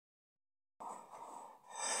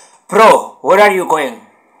Bro, where are you going?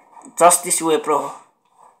 Just this way, bro.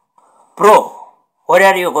 Bro, where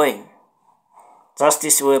are you going? Just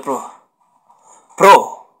this way, bro.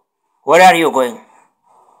 Bro, where are you going?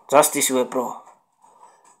 Just this way, bro.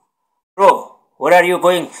 Bro, where are you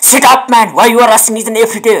going? Sit up, man! Why you are asking each and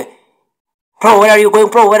every day? Bro, where are you going?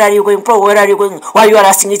 Bro, where are you going? Bro, where are you going? Why you are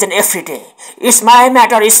asking each and every day? It's my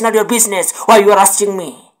matter, it's not your business. Why you are asking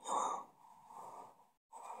me?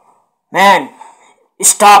 Man,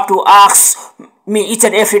 stop to ask me each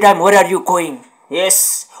and every time, where are you going?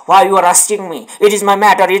 Yes, why you are asking me? It is my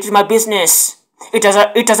matter, it is my business. It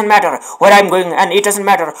doesn't matter where I'm going, and it doesn't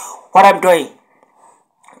matter what I'm doing.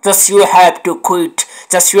 Just you have to quit.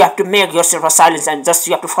 Just you have to make yourself a silence, and just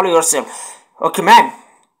you have to follow yourself. Okay, man?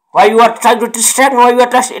 Why you are trying to distract me? Why you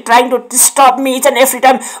are trying to stop me each and every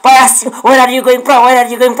time by asking, where are you going, bro? Where are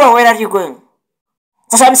you going, bro? Where are you going?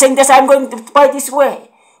 So I'm saying this, I'm going by this way.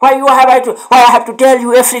 Why I have to tell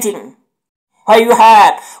you everything?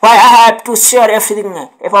 Why I have to share everything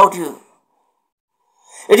about you?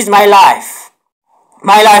 It is my life.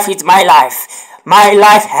 My life is my life. My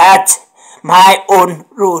life has my own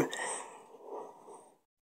rule.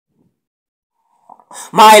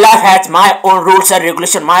 My life has my own rules and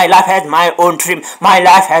regulation. My life has my own dream. My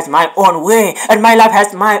life has my own way. And my life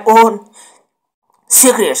has my own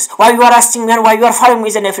secrets. Why you are asking me and why you are following me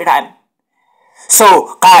each and every time?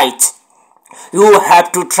 So, guys, you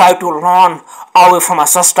have to try to run away from a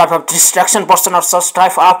such type of distraction person or such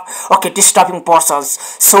type of disturbing persons.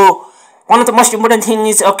 So one of the most important thing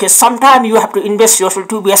is, sometimes you have to invest yourself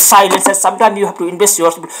to be a silence, and sometimes you have to invest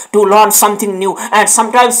yourself to learn something new, and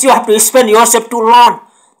sometimes you have to spend yourself to learn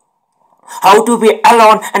how to be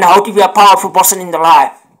alone and how to be a powerful person in the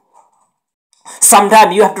life.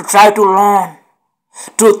 Sometimes you have to try to learn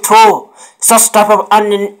to throw such type of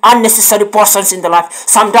unnecessary persons in the life.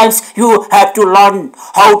 Sometimes you have to learn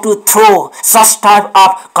how to throw such type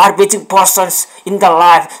of garbage persons in the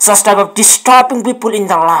life, such type of disturbing people in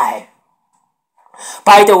the life.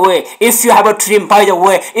 By the way, if you have a dream, by the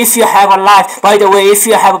way, if you have a life, by the way, if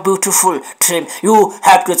you have a beautiful dream, you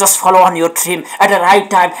have to just follow on your dream at the right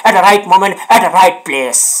time, at the right moment, at the right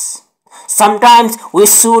place. Sometimes we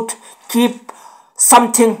should keep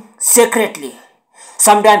something secretly.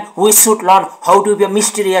 Sometimes we should learn how to be a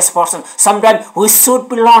mysterious person. Sometimes we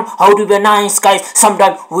should learn how to be a nice guy.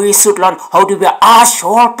 Sometimes we should learn how to be an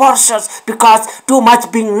asshole person, because too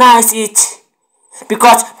much being nice means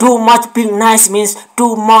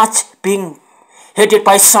too much being hated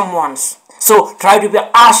by someone. So try to be an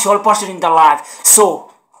asshole person in the life.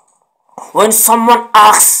 So when someone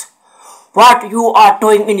asks what you are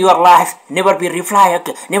doing in your life, never be replied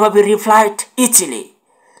easily.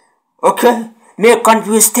 Okay? Make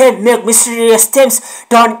confused them, make mysterious things.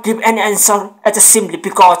 Don't give an answer as simply,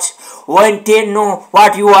 because when they know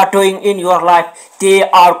what you are doing in your life, they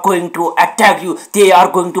are going to attack you. They are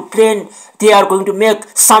going to plan. They are going to make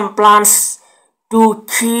some plans to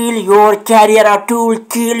kill your career or to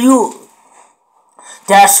kill you.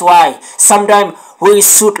 That's why sometimes we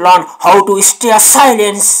should learn how to stay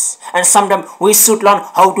silent, and sometimes we should learn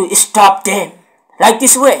how to stop them. Like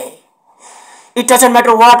this way. It doesn't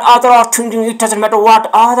matter what other are thinking, it doesn't matter what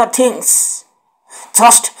other things.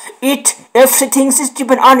 Just everything is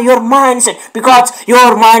depend on your mindset, because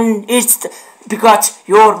your mindset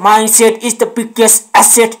is the biggest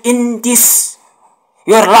asset in this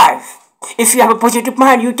your life. If you have a positive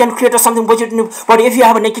mind, you can create something positive, but if you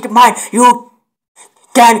have a negative mind, you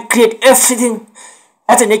can create everything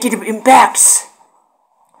as a negative impacts.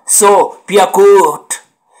 So be a good,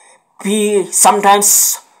 be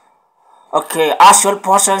sometimes asshole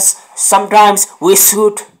persons. Sometimes we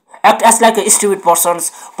should act as like a stupid persons,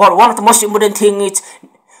 but one of the most important thing is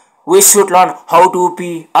we should learn how to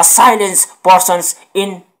be a silent persons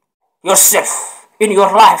in yourself, in your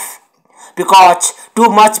life, because too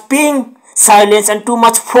much being silence and too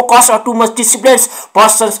much focus or too much disciplined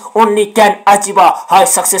persons only can achieve a high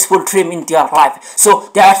successful dream in their life. So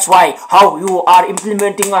that's why how you are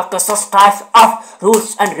implementing such type of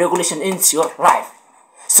rules and regulation in your life.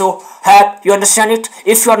 So have you understand it?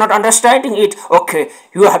 If you are not understanding it,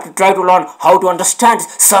 you have to try to learn how to understand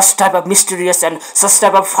such type of mysterious and such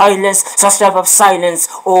type of violence, such type of silence,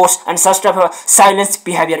 and such type of silence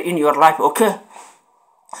behavior in your life.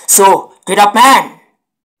 So get up, man,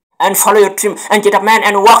 and follow your dream, and get up, man,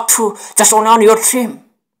 and walk through just only on your dream.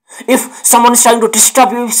 If someone is trying to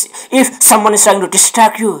disturb you, if someone is trying to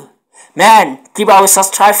distract you, man, keep away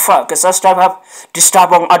such type of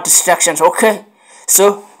disturbing or distractions.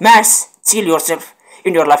 So, man, chill yourself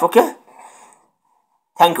in your life,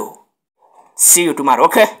 Thank you. See you tomorrow,